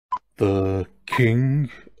the King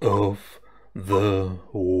of the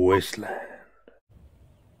Wasteland.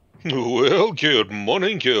 Well, good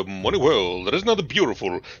morning world. It is another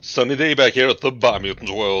beautiful, sunny day back here at the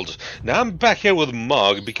Biomutant world. Now I'm back here with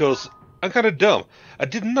Mog because I'm kinda dumb. I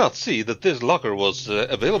did not see that this locker was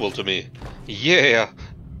available to me. Yeah,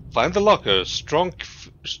 find the locker. Stronky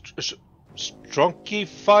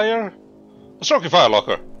Fire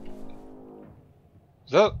locker.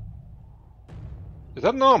 Is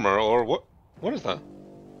that an armor or what? What is that?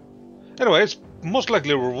 Anyway, it's most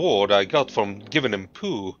likely a reward I got from giving him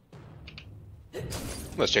poo.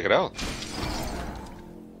 Let's check it out.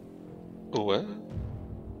 What?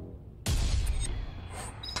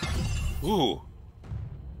 Ooh.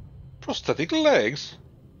 Prosthetic legs?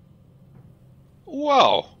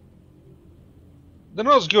 Wow. They're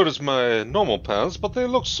not as good as my normal pants, but they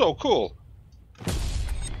look so cool.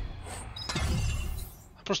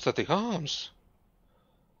 Prosthetic arms.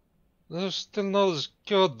 They're still not as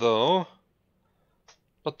good though.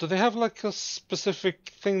 But do they have like a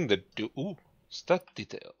specific thing they do? Ooh, stat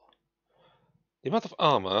detail. The amount of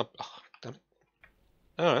armor. Oh, damn it.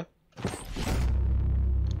 Alright.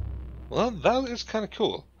 Well, that is kind of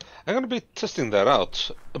cool. I'm gonna be testing that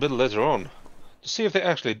out a bit later on to see if they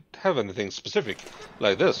actually have anything specific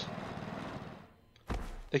like this.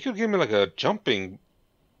 They could give me like a jumping.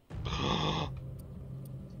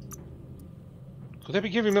 Could they be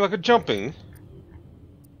giving me like a jumping?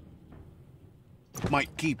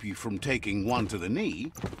 Might keep you from taking one to the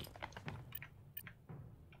knee.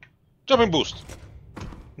 Jumping boost.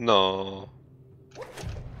 No.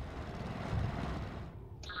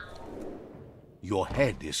 Your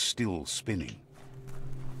head is still spinning.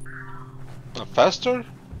 Faster?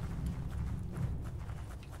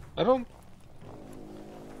 I don't...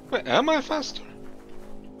 Wait, am I faster?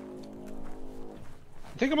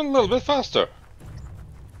 I think I'm a little bit faster.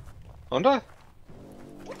 Aren't I?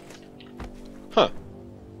 Huh.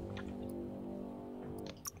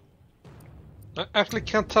 I actually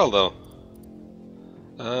can't tell though.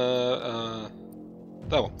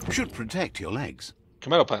 That one. Should protect your legs.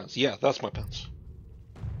 Commando pants. Yeah, that's my pants.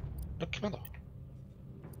 No commando.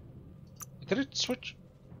 Did it switch?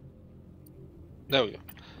 There we go.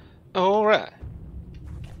 Alright.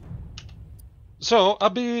 So, I'll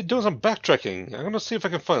be doing some backtracking. I'm gonna see if I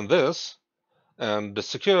can find this. And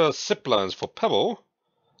secure ziplines for Pebble.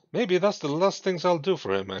 Maybe that's the last things I'll do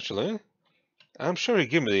for him, actually. I'm sure he'll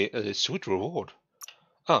give me a sweet reward.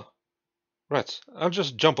 Ah, right. I'll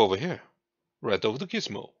just jump over here. Right over the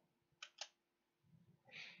gizmo.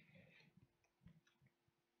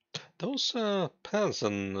 Those pants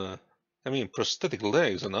and, prosthetic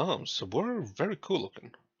legs and arms were very cool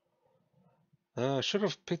looking. I should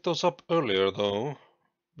have picked those up earlier, though,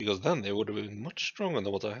 because then they would have been much stronger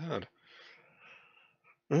than what I had.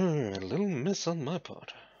 A little miss on my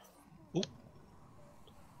part. Ooh.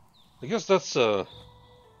 I guess that's ooh.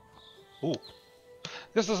 I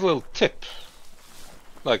guess that's a little tip.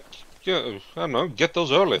 Like, yeah, I don't know, get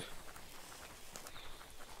those early.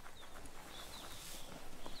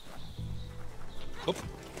 Oh.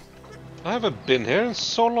 I haven't been here in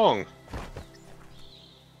so long.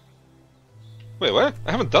 Wait, what?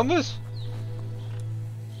 I haven't done this?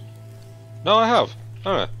 No, I have.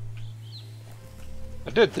 Alright. I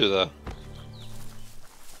did do that.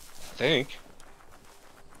 I think.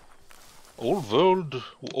 Old world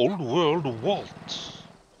vault.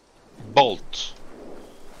 Bolt.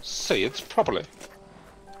 Say it properly.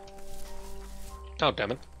 Oh,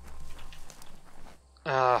 damn it.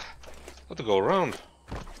 Ah, have to go around.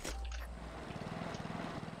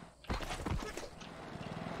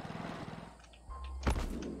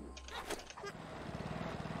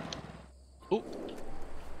 Oh.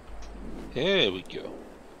 Here we go.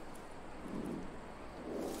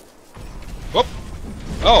 Whoop!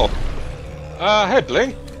 Oh!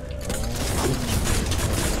 Headling!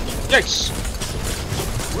 Yikes!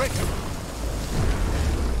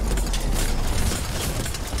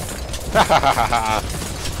 Ha ha ha ha ha!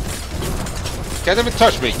 Can't even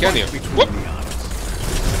touch me, can you? Whoop!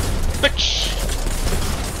 Bitch!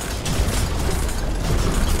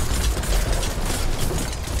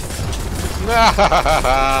 Ha ha ha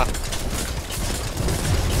ha!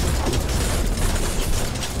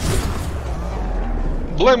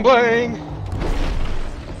 Bling bling!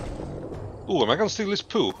 Ooh, am I gonna steal his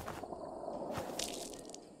poo?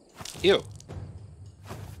 Ew.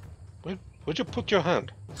 Where'd you put your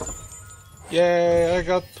hand? Yay, I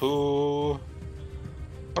got poo.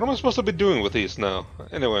 What am I supposed to be doing with these now?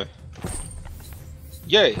 Anyway.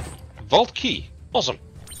 Yay! Vault key! Awesome!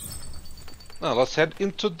 Now let's head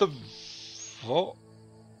into the vault.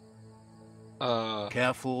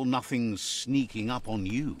 Careful, nothing's sneaking up on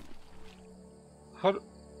you. How?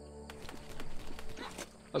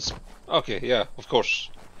 Okay, yeah, of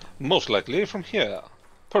course. Most likely from here.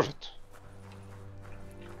 Perfect.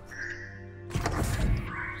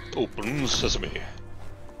 Open sesame.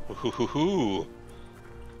 Hoo-hoo-hoo-hoo.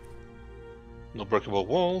 No breakable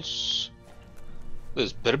walls.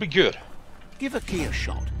 This better be good. Give a key a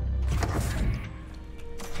shot.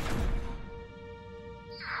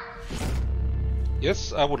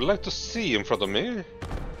 Yes, I would like to see in front of me.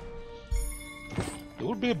 It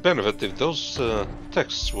would be a benefit if those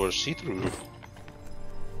texts were see-through.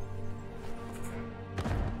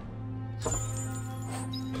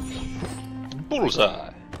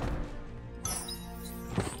 Bullseye!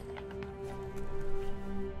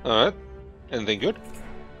 Alright. Anything good?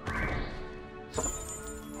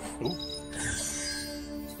 Ooh.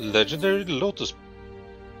 Legendary Lotus.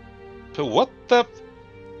 What the...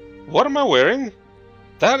 What am I wearing?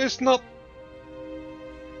 That is not...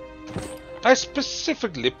 I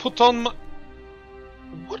specifically put on my...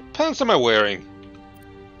 What pants am I wearing?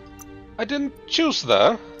 I didn't choose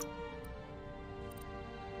that.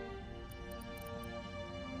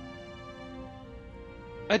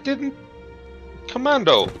 I didn't...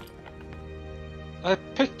 Commando. I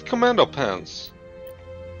picked commando pants.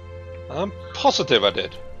 I'm positive I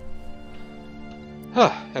did.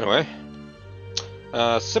 Anyway.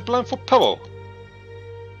 Zipline for Pebble.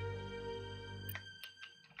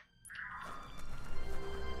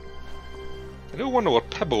 I do wonder what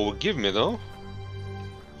Pebble will give me though.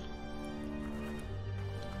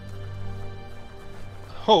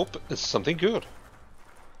 Hope it's something good.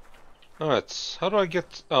 Alright, how do I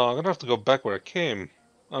get... Oh, I'm gonna have to go back where I came,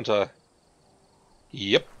 aren't I?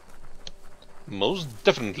 Yep. Most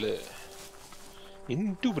definitely.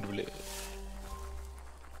 Indubitably.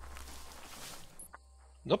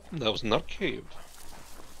 Nope, that was not a cave.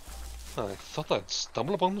 I thought I'd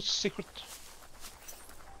stumble upon a secret.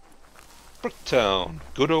 Bricktown.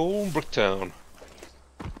 Good old Bricktown.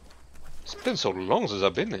 It's been so long since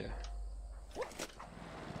I've been here.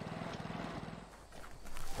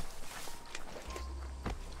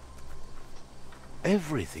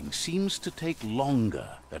 Everything seems to take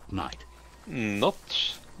longer at night. Not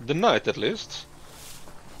the night, at least.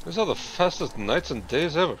 These are the fastest nights and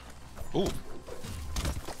days ever. Ooh.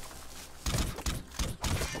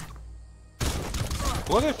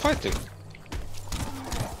 Who are they fighting?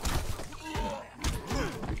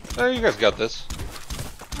 You guys got this.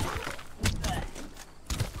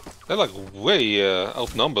 They're like way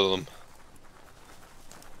outnumber them.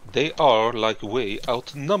 They are like way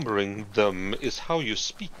outnumbering them is how you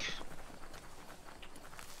speak.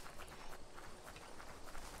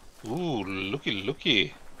 Ooh, looky,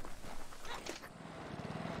 looky.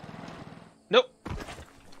 Nope.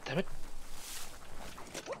 Damn it.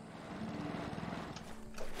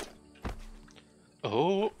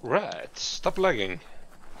 Oh, right. Stop lagging.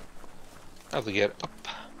 I have to get up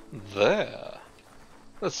there.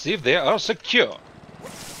 Let's see if they are secure.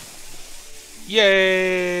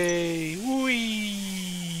 Yay! Whee!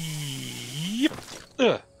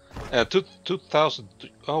 Yep. 2000.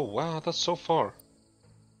 Oh wow, that's so far.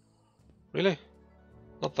 Really?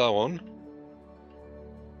 Not that one.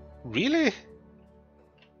 Really?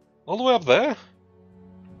 All the way up there?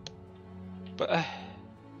 But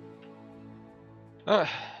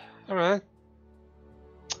alright.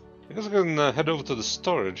 I guess I can head over to the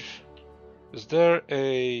storage. Is there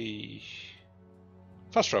a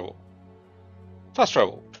fast travel? Fast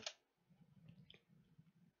travel.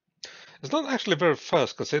 It's not actually very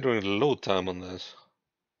fast considering the load time on this.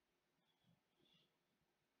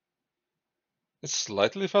 It's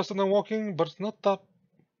slightly faster than walking, but it's not that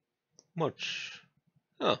much.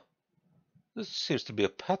 Huh. This seems to be a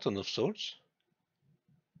pattern of sorts.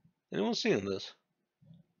 Anyone seeing this?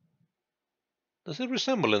 Does it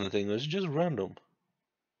resemble anything, or is it just random?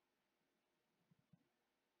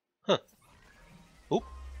 Huh. Oop.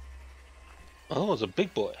 Oh, it's a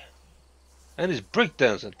big boy. And he's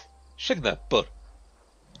breakdancing. Shaking that butt.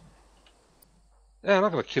 Yeah, I'm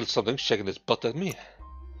not gonna kill something shaking its butt at me.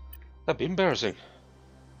 That'd be embarrassing.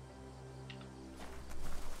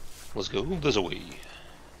 Let's go this way.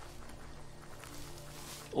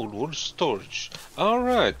 Old wood storage.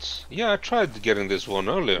 Alright. Yeah, I tried getting this one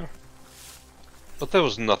earlier. But there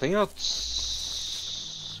was nothing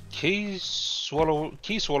else. Key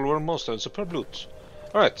swallower monster and superb loot.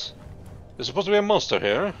 Alright. There's supposed to be a monster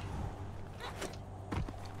here.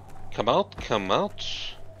 Come out, come out.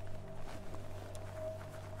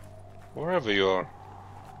 Wherever you are.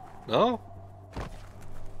 No?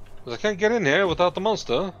 Because I can't get in here without the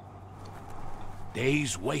monster.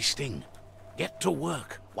 Days wasting. Get to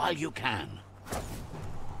work while you can.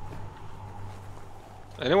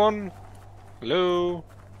 Anyone? Hello?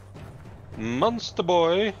 Monster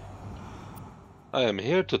boy? I am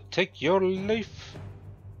here to take your life.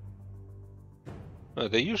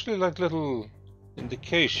 They usually like little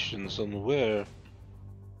indications on where.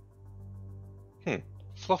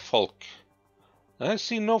 Fluff Hulk. I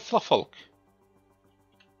see no Fluff Hulk.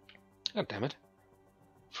 God damn it.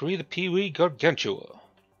 Free the Pee-wee Gargantua.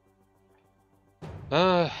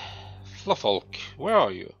 Fluff Hulk, where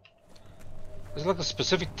are you? Is it like a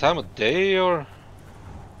specific time of day or?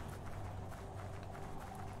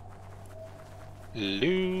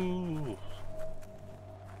 Lou.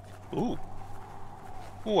 Ooh.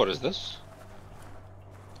 What is this?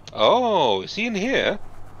 Oh, is he in here?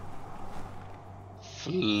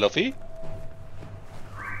 Fluffy?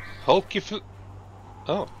 Hulky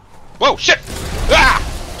Oh. Whoa, shit! Ah!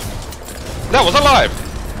 That was alive!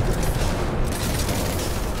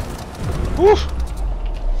 Woof!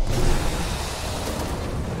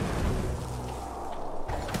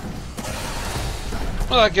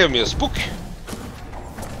 Well, that gave me a spook.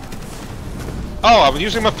 Oh, I've been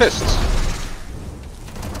using my fists.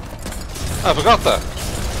 I forgot that.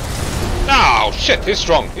 Oh, shit, he's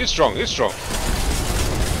strong, he's strong, he's strong.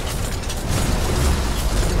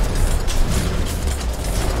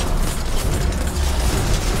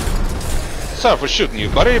 Sorry for shooting you,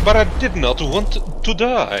 buddy, but I did not want to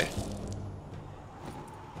die.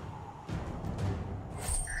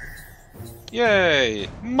 Yay!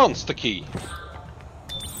 Monster key!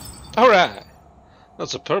 Alright!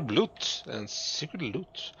 That's superb loot and secret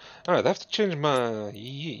loot. Alright, I have to change my...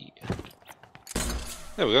 Yee.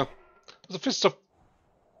 There we go. There's a fist of...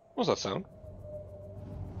 What's that sound?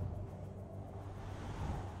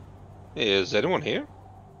 Is anyone here?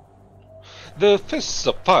 The fists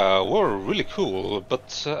of fire were really cool,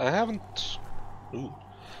 but I haven't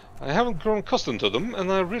grown accustomed to them,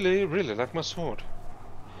 and I really like my sword.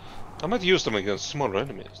 I might use them against smaller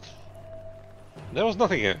enemies. There was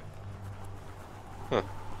nothing here. Huh.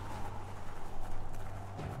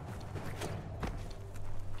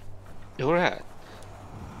 Alright.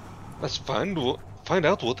 Let's find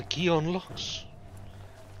out what the key unlocks.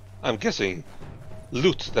 I'm guessing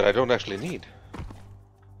loot that I don't actually need.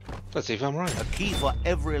 Let's see if I'm right. A key for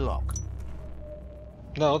every lock.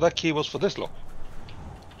 No, that key was for this lock.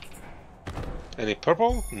 Any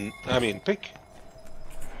purple? I mean pink.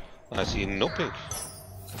 I see no pink.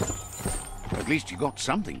 At least you got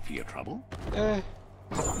something for your trouble.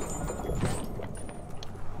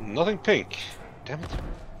 Nothing pink. Damn it.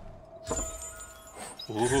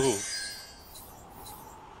 Ooh.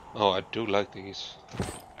 Oh, I do like these.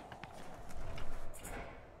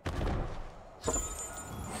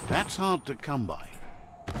 That's hard to come by.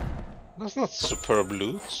 That's not superb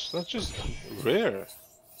loot. That's just rare.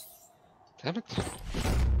 Damn it.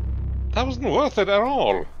 That wasn't worth it at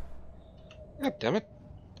all. God damn it.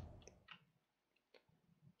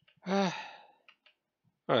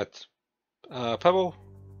 Alright. Pebble.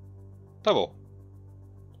 Pebble.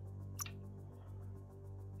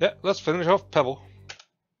 Yeah, let's finish off Pebble.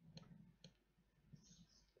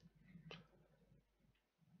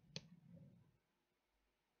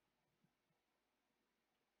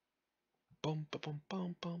 Boom, ba boom,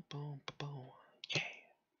 boom, boom, boom, ba boom. Yeah.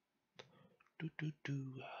 Do do do,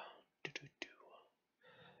 do do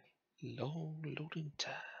do. Long loading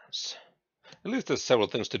times. At least there's several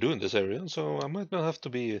things to do in this area, so I might not have to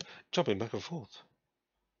be jumping back and forth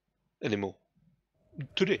anymore.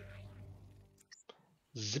 Today.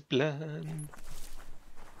 Zipline.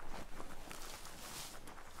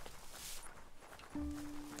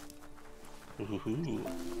 Ooh.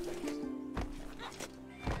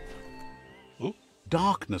 Ooh.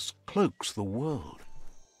 Darkness cloaks the world.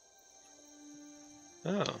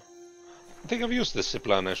 Ah. I think I've used this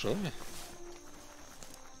zipline actually.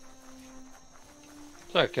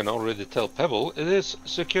 So I can already tell Pebble it is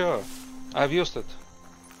secure. I've used it.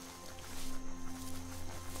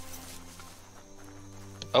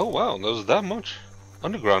 Oh wow, there's that much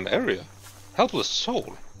underground area. Helpless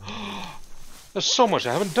soul. There's so much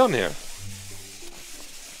I haven't done here.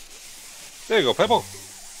 There you go, Pebble.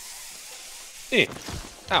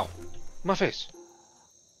 Ow. My face.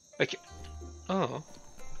 Okay. Oh.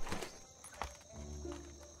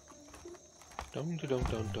 Dum dum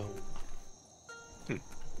dum dum.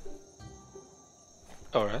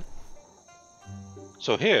 Alright.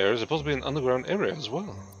 So here is supposed to be an underground area as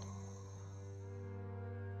well.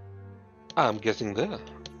 I'm getting there.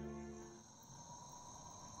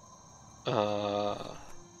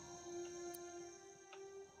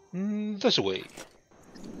 This way.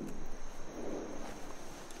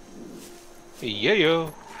 Yeah,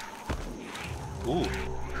 yo. Ooh.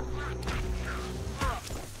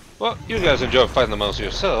 Well, you guys enjoy fighting the mouse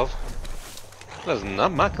yourself. That's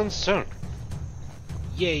not my concern.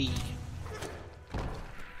 Yay.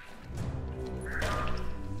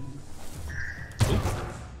 Ooh.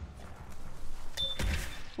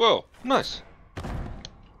 Whoa, nice.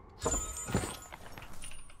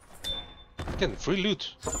 Getting free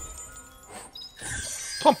loot.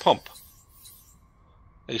 Pump pump.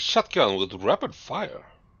 A shotgun with rapid fire.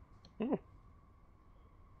 Hmm.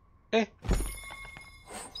 Eh.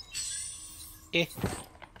 Eh.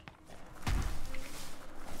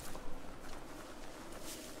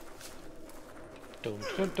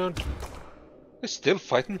 Don't. They're still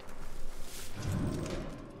fighting.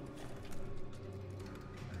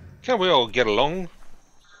 Can we all get along?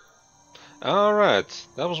 Alright,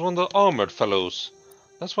 that was one of the armored fellows.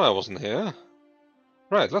 That's why I wasn't here.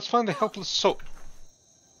 Right, let's find the helpless soul.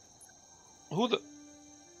 Who the...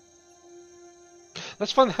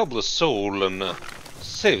 Let's find the helpless soul and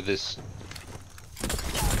save this.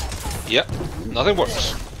 Yep, nothing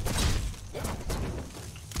works.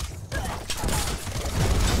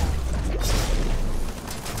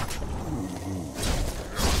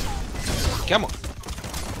 Come on.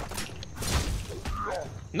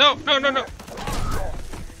 No.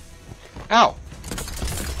 Ow.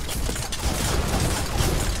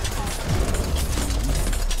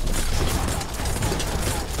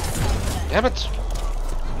 Damn it.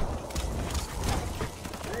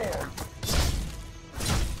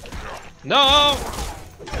 No.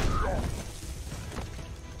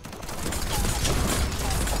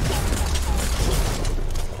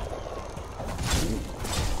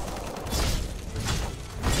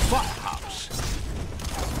 Firehouse.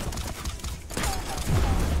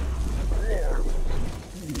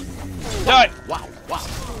 Die. Wow.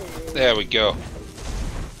 There we go.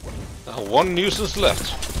 Now one nuisance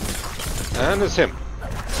left. And it's him.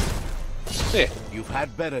 There. You've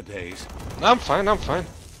had better days. I'm fine.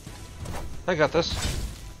 I got this.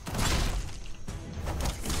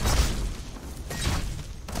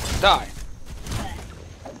 Die.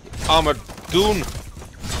 Armored goon.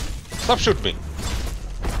 Stop shooting me.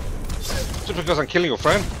 Just because I'm killing your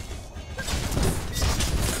friend?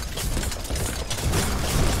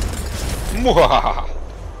 Mwahaha.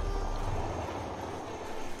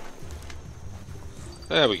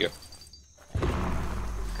 There we go.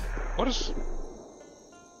 What is...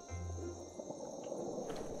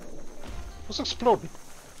 What's exploding?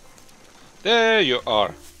 There you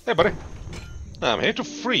are. Hey, buddy. I'm here to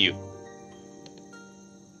free you.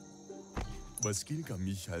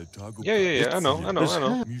 Yeah, I know.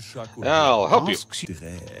 I'll help you.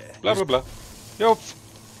 Blah, blah, blah. Yo,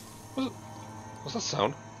 what's that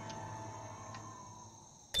sound?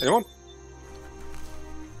 Anyone?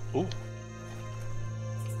 Ooh.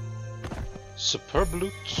 Superb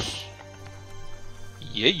loot.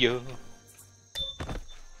 Yeah.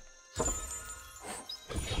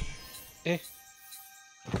 Eh.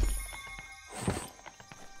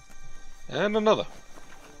 And another.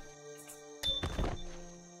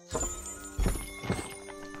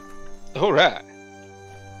 Alright.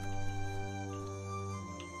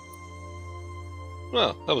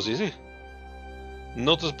 Well, that was easy.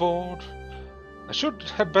 Notice board. I should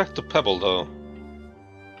head back to Pebble though.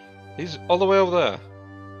 He's all the way over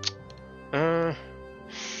there.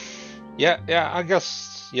 Yeah, I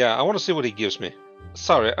guess. Yeah, I want to see what he gives me.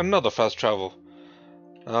 Sorry, another fast travel.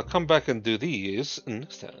 I'll come back and do these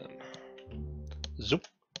next time. Zoop.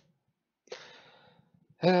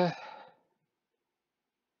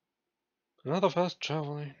 Another fast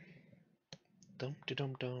traveling. Dum.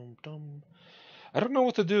 I don't know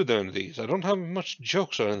what to do during these. I don't have much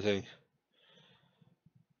jokes or anything.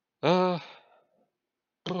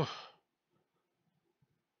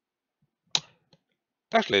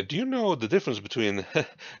 Actually, do you know the difference between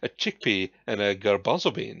a chickpea and a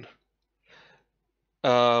garbanzo bean?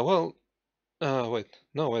 Wait.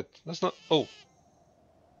 No, wait. That's not... Oh.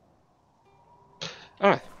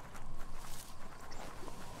 Alright.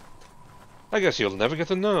 I guess you'll never get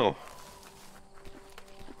to know.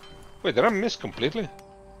 Wait, did I miss completely?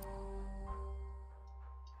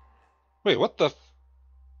 Wait, what the...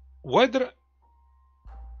 Why did I...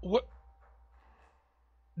 What?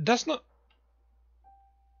 That's not...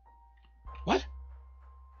 What?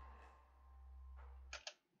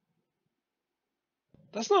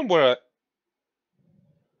 That's not where I...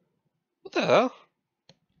 What the hell?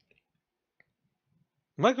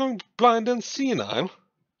 Am I going blind and senile?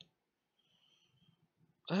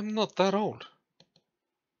 I'm not that old.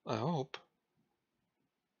 I hope.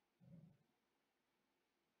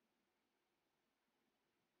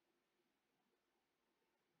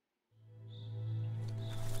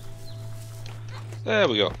 There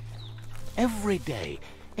we go. Every day,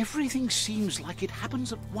 everything seems like it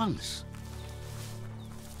happens at once.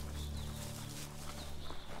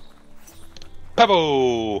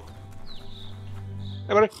 Pebble!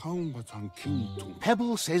 Hey, buddy.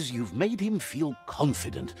 Pebble says you've made him feel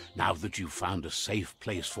confident now that you've found a safe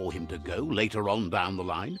place for him to go later on down the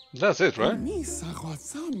line. That's it, right?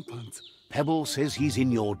 Pebble says he's in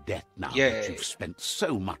your debt now Yay. that you've spent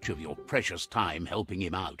so much of your precious time helping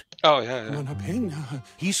him out. Oh, yeah.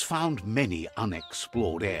 He's found many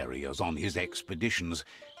unexplored areas on his expeditions,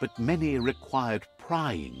 but many required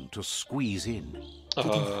prying to squeeze in.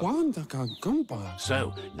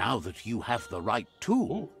 So, now that you have the right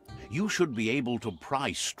tool, you should be able to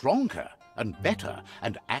pry stronger and better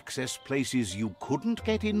and access places you couldn't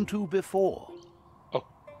get into before. Oh,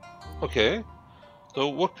 okay. So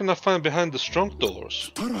what can I find behind the strong doors?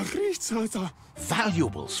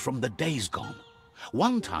 Valuables from the days gone.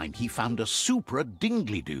 One time he found a Supra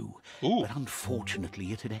dingley-doo, but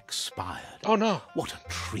unfortunately it had expired. Oh no. What a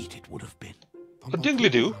treat it would have been. A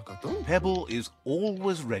dingley-doo? Pebble is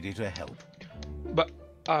always ready to help. But,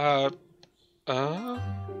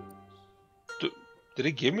 did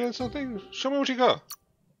he give me something? Show me what you got.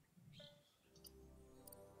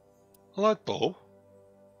 A light bulb?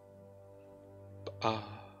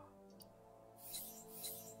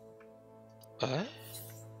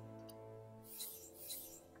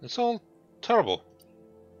 It's all terrible.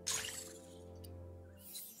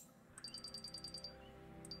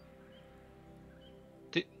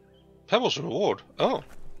 Pebbles reward. Oh.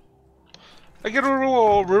 I get a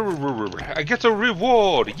reward. I get a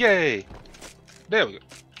reward. Yay. There we go.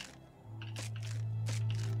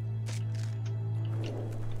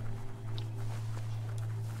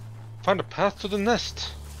 Find a path to the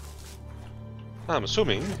nest. I'm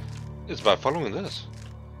assuming it's by following this.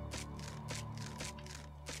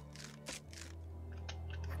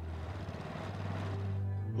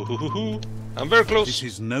 I'm very close. This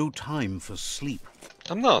is no time for sleep.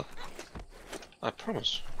 I'm not. I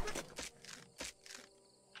promise.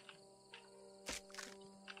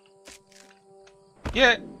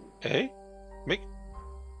 Yeah. Hey? Make...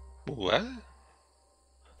 What?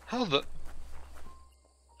 How the...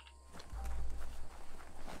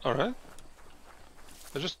 Alright.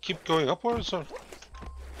 I just keep going upwards, or...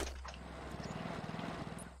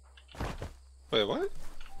 Wait, what?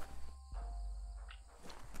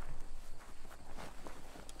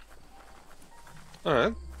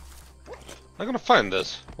 Alright. I'm gonna find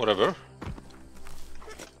this. Whatever.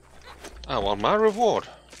 I want my reward.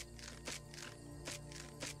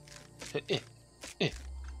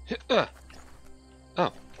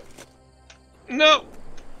 Oh. No!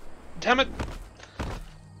 Damn it!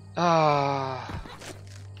 Ah.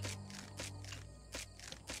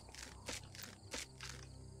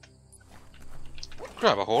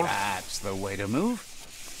 Grab a hold. That's the way to move.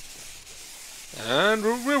 And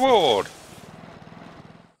reward.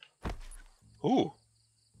 Ooh.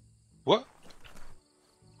 What?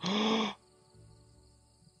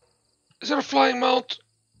 Is that a flying mount?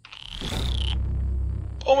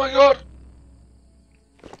 Oh my god!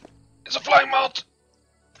 It's a flying mount!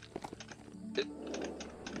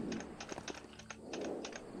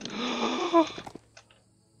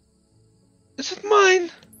 Is it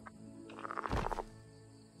mine?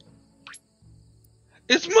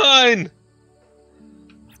 It's mine!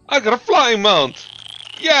 I got a flying mount!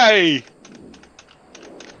 Yay!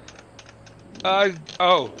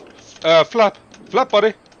 Flap,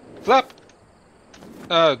 buddy, flap.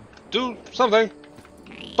 Do something,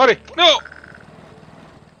 buddy. No.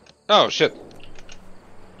 Oh shit.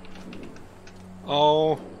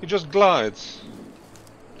 Oh, he just glides,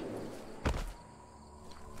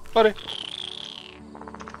 buddy.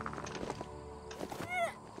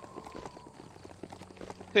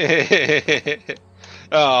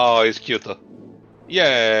 Oh, he's cute though.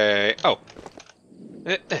 Yay! Oh.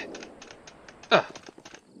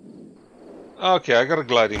 Okay, I got a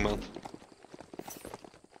gliding mount.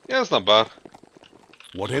 Yeah, it's not bad.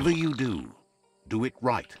 Whatever you do, do it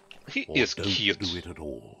right. He Or is don't cute. do it at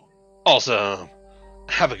all. Awesome.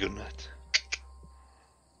 Have a good night.